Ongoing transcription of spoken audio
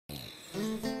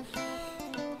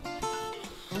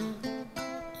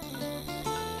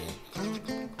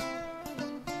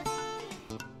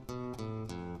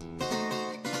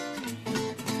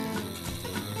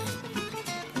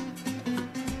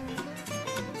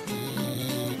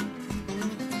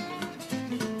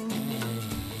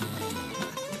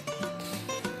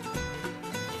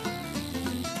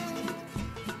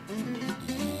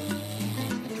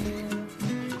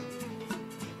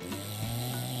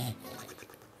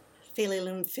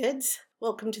Philaloon Fids.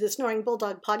 Welcome to the Snoring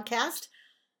Bulldog podcast.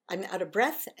 I'm out of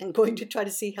breath and going to try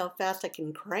to see how fast I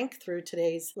can crank through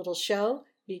today's little show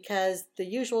because the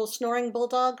usual snoring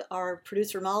bulldog, our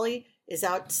producer Molly, is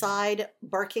outside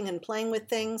barking and playing with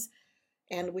things,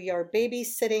 and we are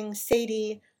babysitting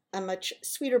Sadie, a much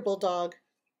sweeter bulldog,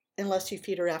 unless you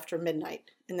feed her after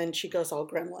midnight, and then she goes all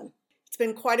gremlin. It's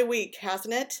been quite a week,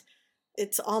 hasn't it?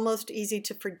 It's almost easy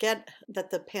to forget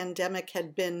that the pandemic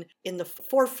had been in the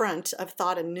forefront of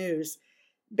thought and news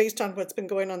based on what's been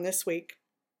going on this week.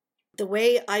 The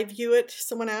way I view it,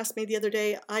 someone asked me the other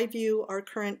day, I view our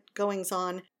current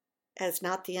goings-on as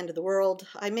not the end of the world.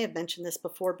 I may have mentioned this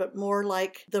before, but more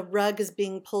like the rug is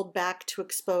being pulled back to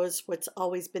expose what's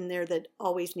always been there that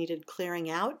always needed clearing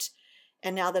out.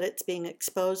 And now that it's being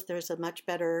exposed, there's a much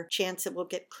better chance it will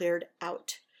get cleared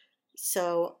out.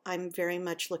 So I'm very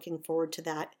much looking forward to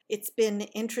that. It's been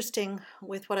interesting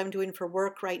with what I'm doing for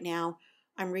work right now.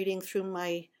 I'm reading through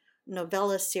my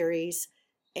novella series,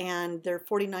 and there are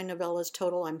 49 novellas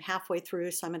total. I'm halfway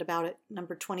through, so I'm at about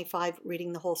number 25,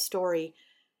 reading the whole story.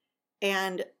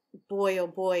 And boy, oh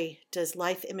boy, does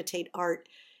life imitate art.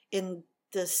 In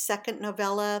the second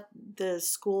novella, the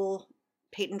school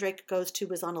Peyton Drake goes to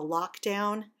was on a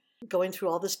lockdown, going through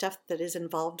all the stuff that is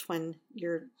involved when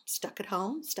you're stuck at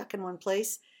home, stuck in one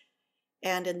place.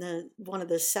 And in one of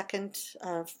the second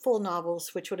full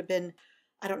novels, which would have been,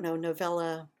 I don't know,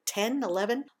 novella 10,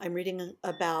 11, I'm reading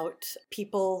about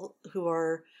people who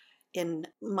are in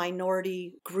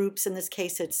minority groups. In this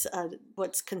case, it's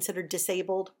what's considered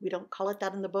disabled. We don't call it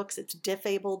that in the books. It's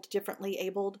difabled, differently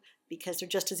abled, because they're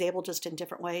just as able, just in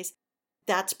different ways.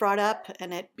 That's brought up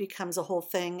and it becomes a whole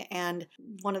thing. And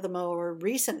one of the more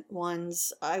recent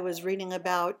ones, I was reading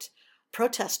about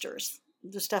protesters,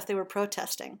 the stuff they were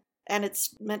protesting. And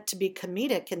it's meant to be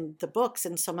comedic in the books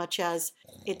in so much as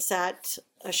it's at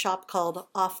a shop called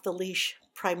Off the Leash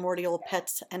Primordial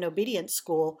Pets and Obedience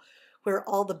School, where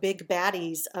all the big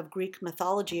baddies of Greek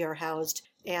mythology are housed.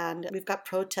 And we've got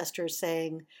protesters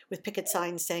saying, with picket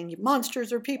signs saying,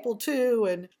 monsters are people too,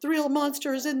 and the real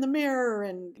monster is in the mirror,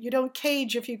 and you don't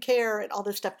cage if you care, and all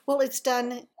this stuff. Well, it's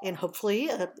done in hopefully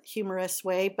a humorous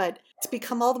way, but it's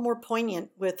become all the more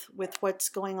poignant with what's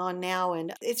going on now,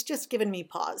 and it's just given me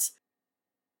pause.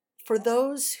 For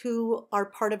those who are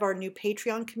part of our new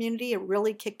Patreon community, it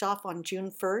really kicked off on June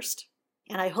 1st.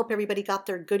 And I hope everybody got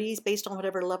their goodies based on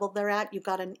whatever level they're at. You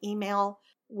got an email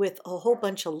with a whole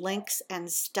bunch of links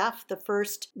and stuff. The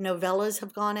first novellas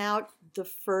have gone out. The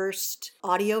first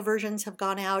audio versions have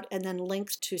gone out, and then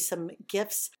links to some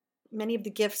gifts. Many of the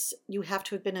gifts, you have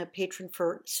to have been a patron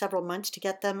for several months to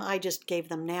get them. I just gave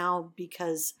them now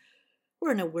because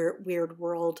we're in a weird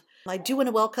world. I do want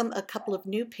to welcome a couple of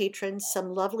new patrons.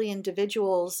 Some lovely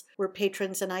individuals were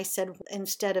patrons, and I said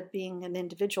instead of being an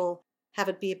individual, have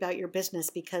it be about your business,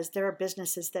 because there are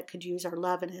businesses that could use our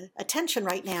love and attention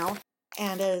right now.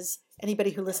 And as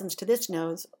anybody who listens to this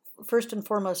knows, first and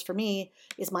foremost for me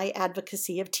is my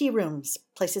advocacy of tea rooms,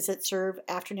 places that serve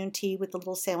afternoon tea with the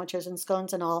little sandwiches and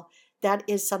scones and all. That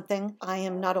is something I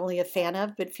am not only a fan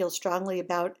of, but feel strongly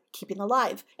about keeping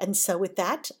alive. And so with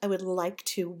that, I would like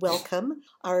to welcome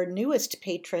our newest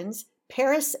patrons,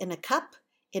 Paris in a Cup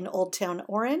in Old Town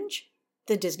Orange,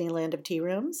 the Disneyland of tea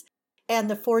rooms, and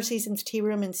the Four Seasons Tea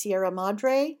Room in Sierra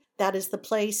Madre. That is the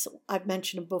place I've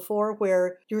mentioned before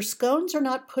where your scones are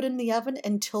not put in the oven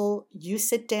until you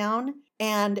sit down,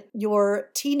 and your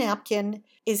tea napkin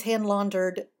is hand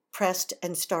laundered, pressed,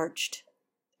 and starched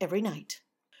every night.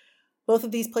 Both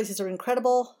of these places are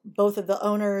incredible. Both of the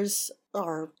owners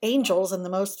are angels and the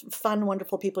most fun,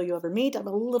 wonderful people you ever meet. I'm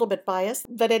a little bit biased,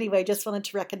 but anyway, just wanted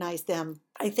to recognize them.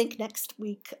 I think next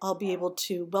week I'll be able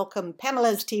to welcome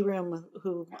Pamela's Tea Room,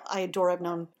 who I adore. I've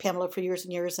known Pamela for years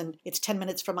and years, and it's 10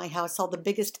 minutes from my house. All the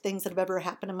biggest things that have ever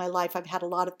happened in my life. I've had a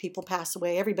lot of people pass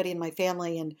away, everybody in my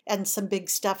family, and some big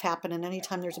stuff happen. And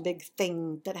anytime there's a big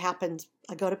thing that happens,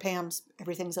 I go to Pam's,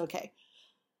 everything's okay.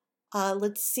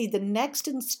 Let's see, the next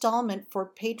installment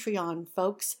for Patreon,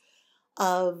 folks,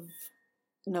 of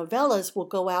novellas will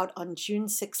go out on June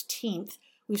 16th.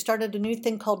 We've started a new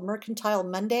thing called Mercantile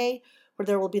Monday, where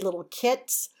there will be little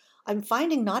kits. I'm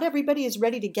finding not everybody is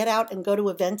ready to get out and go to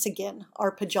events again.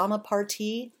 Our pajama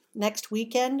party next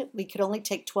weekend, we could only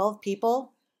take 12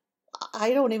 people.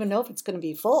 I don't even know if it's going to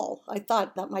be full. I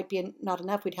thought that might be not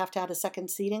enough. We'd have to add a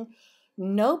second seating.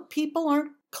 No, people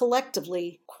aren't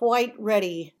collectively quite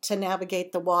ready to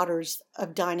navigate the waters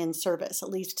of dine-in service. At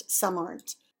least some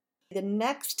aren't. The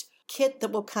next kit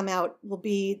that will come out will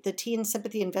be the Tea and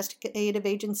Sympathy Investigative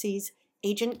Agency's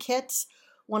agent kits.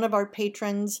 One of our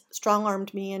patrons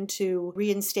strong-armed me into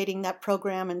reinstating that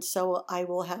program, and so I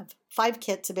will have 5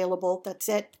 kits available. That's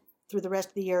it. through the rest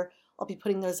of the year. I'll be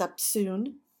putting those up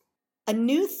soon. A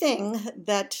new thing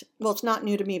that, well, it's not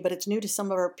new to me, but it's new to some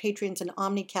of our patrons and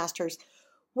Omnicasters.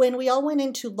 When we all went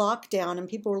into lockdown and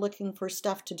people were looking for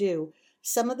stuff to do,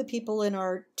 some of the people in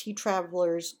our Tea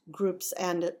Travelers groups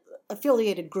and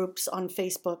affiliated groups on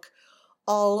Facebook,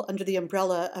 all under the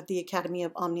umbrella of the Academy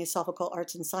of Omniosophical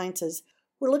Arts and Sciences,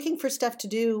 were looking for stuff to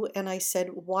do. And I said,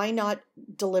 why not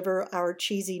deliver our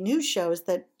cheesy news shows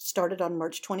that started on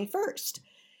March 21st?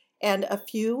 And a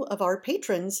few of our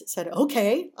patrons said,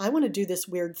 okay, I want to do this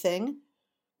weird thing.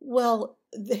 Well,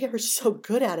 they are so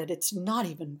good at it. It's not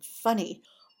even funny.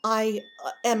 I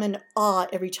am in awe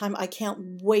every time. I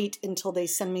can't wait until they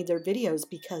send me their videos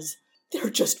because they're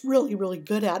just really, really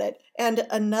good at it. And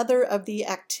another of the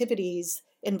activities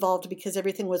involved, because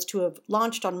everything was to have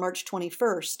launched on March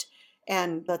 21st,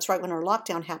 and that's right when our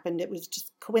lockdown happened. It was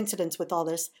just coincidence with all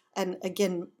this. And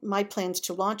again, my plans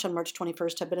to launch on March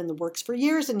 21st have been in the works for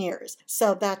years and years.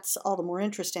 So that's all the more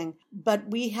interesting. But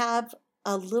we have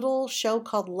a little show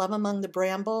called Love Among the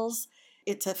Brambles.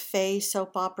 It's a fae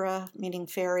soap opera, meaning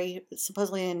fairy. It's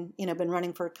supposedly been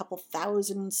running for a couple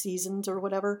thousand seasons or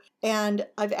whatever. And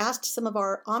I've asked some of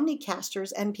our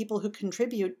Omnicasters and people who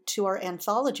contribute to our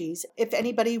anthologies if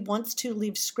anybody wants to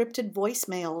leave scripted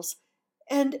voicemails.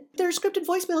 And their scripted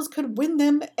voicemails could win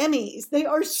them Emmys. They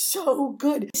are so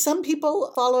good. Some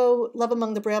people follow Love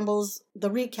Among the Brambles, the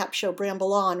recap show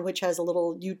Bramble On, which has a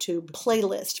little YouTube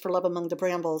playlist for Love Among the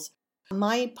Brambles.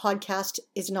 My podcast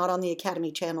is not on the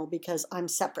Academy channel because I'm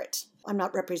separate. I'm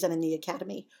not representing the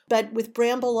Academy. But with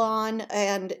Bramble On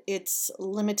and its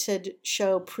limited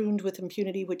show Pruned with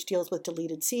Impunity, which deals with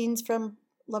deleted scenes from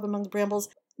Love Among the Brambles,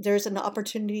 there's an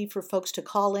opportunity for folks to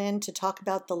call in to talk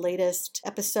about the latest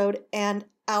episode, and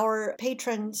our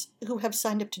patrons who have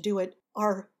signed up to do it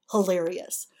are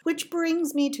hilarious. Which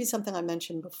brings me to something I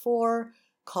mentioned before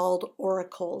called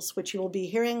Oracles, which you will be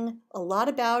hearing a lot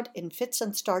about in fits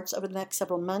and starts over the next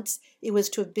several months. It was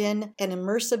to have been an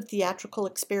immersive theatrical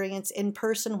experience in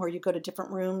person where you go to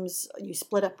different rooms, you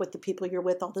split up with the people you're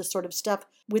with, all this sort of stuff.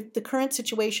 With the current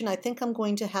situation, I think I'm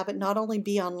going to have it not only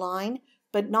be online,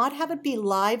 but not have it be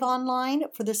live online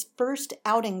for this first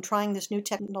outing, trying this new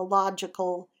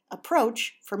technological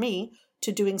approach for me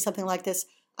to doing something like this.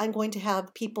 I'm going to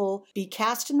have people be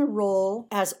cast in a role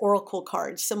as oracle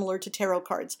cards, similar to tarot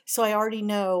cards. So I already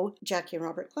know, Jackie and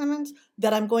Robert Clemens,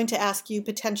 that I'm going to ask you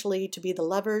potentially to be the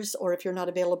lovers, or if you're not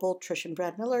available, Trish and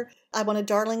Brad Miller. I want a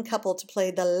darling couple to play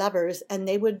the lovers, and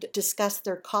they would discuss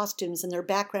their costumes and their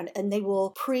background, and they will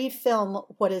pre-film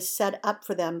what is set up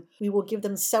for them. We will give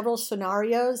them several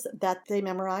scenarios that they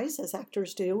memorize, as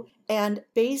actors do, and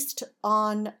based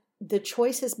on the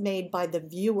choices made by the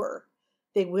viewer,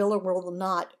 they will or will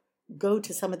not go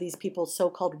to some of these people's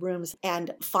so-called rooms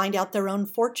and find out their own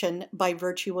fortune by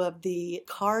virtue of the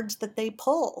cards that they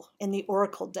pull in the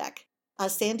Oracle deck.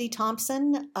 Sandy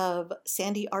Thompson of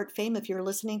Sandy Art fame, if you're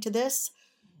listening to this,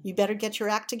 you better get your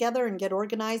act together and get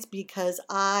organized, because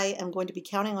I am going to be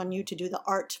counting on you to do the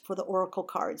art for the Oracle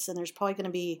cards. And there's probably going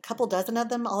to be a couple dozen of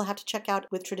them I'll have to check out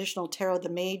with traditional tarot, the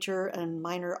major and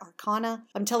minor arcana.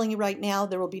 I'm telling you right now,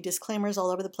 there will be disclaimers all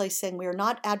over the place saying we are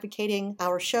not advocating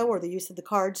our show or the use of the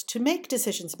cards to make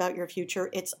decisions about your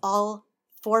future. It's all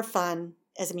for fun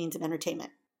as a means of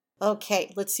entertainment.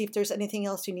 Okay, let's see if there's anything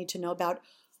else you need to know about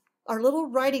our little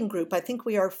writing group. I think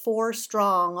we are 4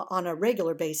 strong on a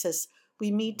regular basis. We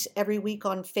meet every week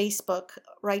on Facebook.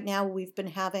 Right now, we've been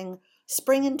having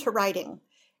Spring into Writing,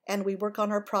 and we work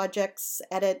on our projects,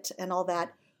 edit, and all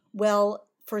that. Well,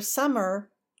 for summer,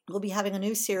 we'll be having a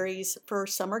new series for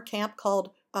summer camp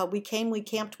called We Came, We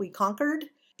Camped, We Conquered.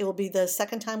 It will be the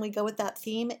second time we go with that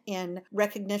theme in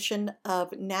recognition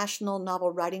of National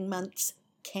Novel Writing Month's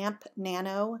Camp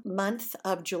Nano month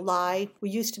of July. We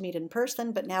used to meet in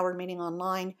person, but now we're meeting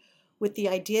online with the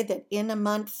idea that in a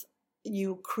month,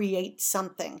 you create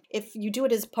something. If you do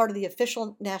it as part of the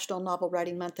official National Novel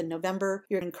Writing Month in November,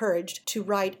 you're encouraged to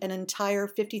write an entire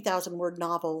 50,000 word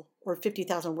novel or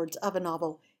 50,000 words of a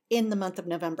novel in the month of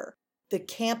November. The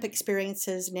camp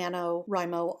experiences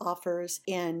NaNoWriMo offers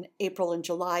in April and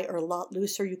July are a lot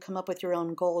looser. You come up with your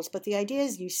own goals, but the idea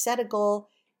is you set a goal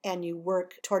and you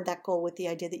work toward that goal with the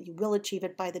idea that you will achieve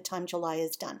it by the time July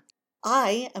is done.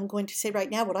 I am going to say right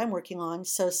now what I'm working on,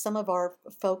 so some of our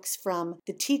folks from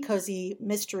the Tea Cozy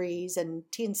Mysteries and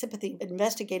Tea and Sympathy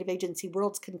Investigative Agency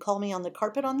worlds can call me on the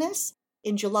carpet on this.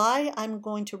 In July, I'm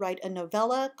going to write a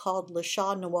novella called Le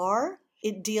Chat Noir.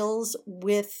 It deals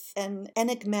with an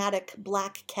enigmatic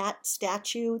black cat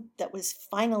statue that was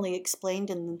finally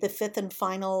explained in the 5th and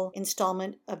final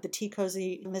installment of the Tea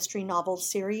Cozy Mystery Novel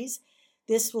series.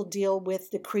 This will deal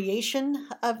with the creation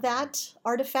of that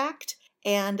artifact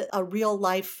and a real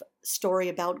life story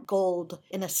about gold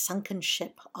in a sunken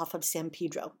ship off of San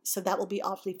Pedro. So that will be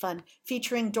awfully fun.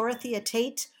 Featuring Dorothea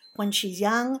Tate when she's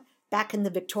young, back in the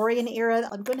Victorian era.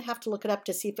 I'm going to have to look it up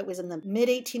to see if it was in the mid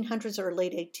 1800s or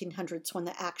late 1800s when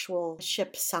the actual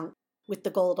ship sunk with the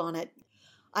gold on it.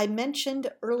 I mentioned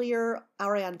earlier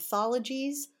our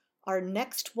anthologies. Our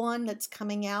next one that's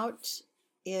coming out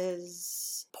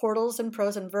is Portals in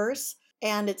Prose and Verse.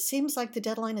 And it seems like the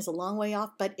deadline is a long way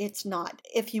off, but it's not.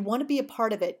 If you want to be a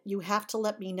part of it, you have to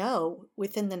let me know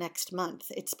within the next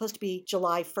month. It's supposed to be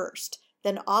July 1st.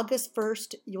 Then August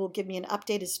 1st, you will give me an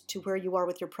update as to where you are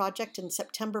with your project. And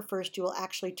September 1st, you will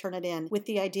actually turn it in with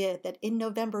the idea that in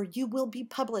November, you will be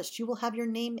published. You will have your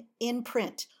name in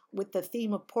print with the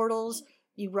theme of portals.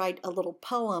 You write a little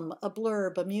poem, a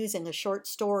blurb, a musing, a short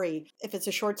story. If it's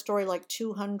a short story, like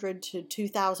 200 to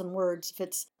 2,000 words. If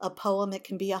it's a poem, it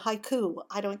can be a haiku.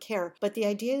 I don't care. But the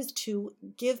idea is to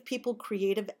give people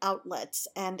creative outlets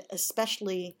and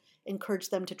especially encourage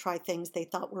them to try things they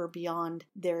thought were beyond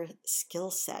their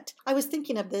skill set. I was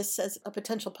thinking of this as a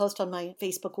potential post on my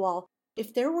Facebook wall.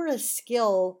 If there were a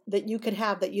skill that you could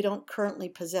have that you don't currently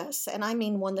possess, and I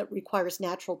mean one that requires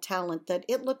natural talent that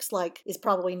it looks like is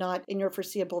probably not in your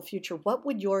foreseeable future, what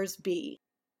would yours be?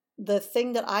 The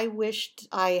thing that I wished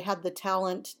I had the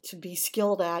talent to be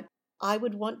skilled at, I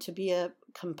would want to be a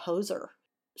composer.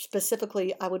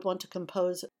 Specifically, I would want to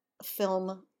compose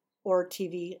film or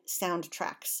TV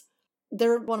soundtracks.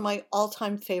 They're one of my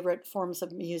all-time favorite forms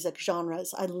of music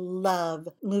genres. I love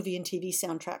movie and TV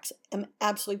soundtracks. I'm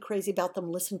absolutely crazy about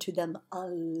them, listen to them a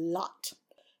lot.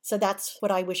 So that's what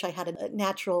I wish I had a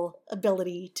natural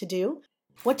ability to do.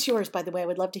 What's yours, by the way? I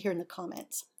would love to hear in the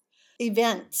comments.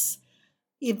 Events.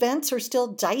 Events are still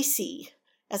dicey.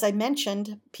 As I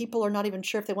mentioned, people are not even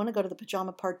sure if they want to go to the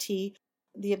pajama party.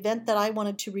 The event that I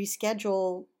wanted to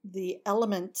reschedule, the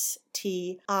Elements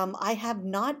Tea, I have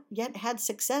not yet had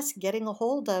success getting a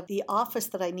hold of the office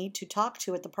that I need to talk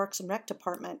to at the Parks and Rec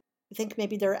department. I think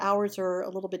maybe their hours are a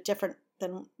little bit different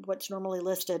than what's normally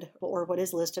listed or what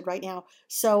is listed right now.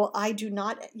 So I do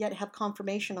not yet have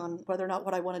confirmation on whether or not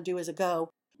what I want to do is a go.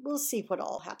 We'll see what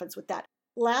all happens with that.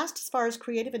 Last, as far as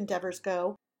creative endeavors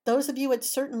go, those of you at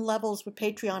certain levels with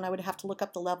Patreon, I would have to look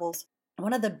up the levels.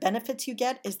 One of the benefits you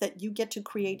get is that you get to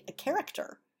create a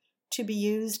character to be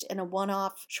used in a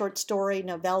one-off short story,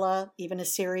 novella, even a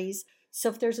series. So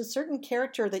if there's a certain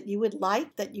character that you would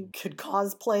like that you could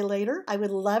cosplay later, I would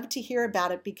love to hear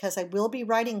about it because I will be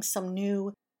writing some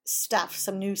new stuff,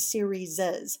 some new series.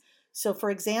 So for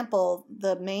example,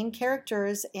 the main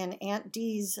characters in Aunt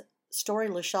Dee's story,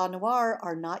 Le Chat Noir,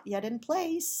 are not yet in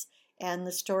place, and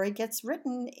the story gets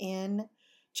written in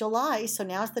July, so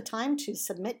now's the time to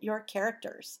submit your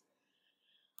characters.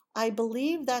 I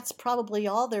believe that's probably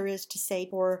all there is to say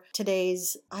for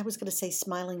today's, I was going to say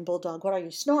Smiling Bulldog. What are you,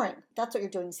 snoring? That's what you're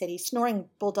doing, Sadie. Snoring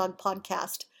Bulldog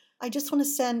podcast. I just want to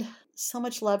send so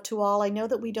much love to all. I know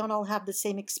that we don't all have the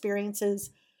same experiences.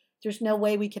 There's no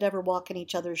way we could ever walk in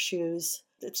each other's shoes.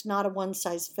 It's not a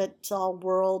one-size-fits-all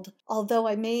world. Although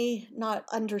I may not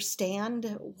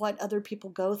understand what other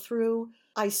people go through,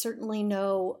 I certainly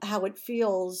know how it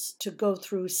feels to go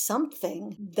through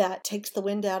something that takes the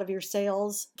wind out of your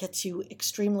sails, gets you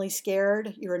extremely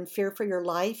scared. You're in fear for your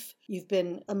life. You've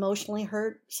been emotionally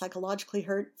hurt, psychologically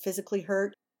hurt, physically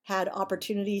hurt, had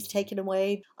opportunities taken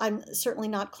away. I'm certainly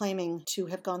not claiming to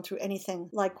have gone through anything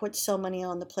like what so many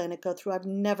on the planet go through. I've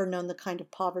never known the kind of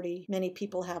poverty many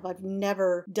people have. I've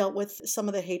never dealt with some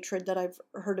of the hatred that I've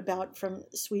heard about from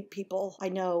sweet people I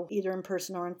know, either in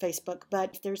person or on Facebook.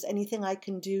 But if there's anything I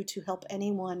can do to help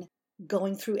anyone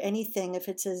going through anything, if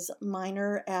it's as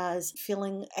minor as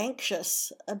feeling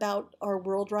anxious about our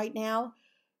world right now,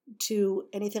 to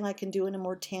anything I can do in a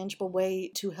more tangible way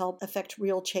to help affect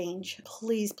real change,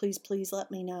 please, please, please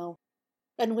let me know.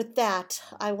 And with that,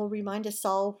 I will remind us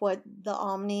all what the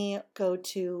Omni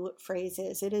go-to phrase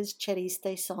is. It is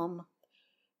Chariste Som,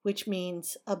 which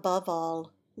means above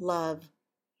all, love.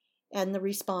 And the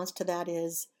response to that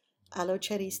is Allo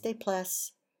Chariste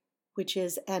Plus, which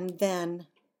is and then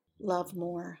love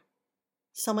more.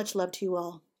 So much love to you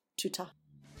all. Tuta.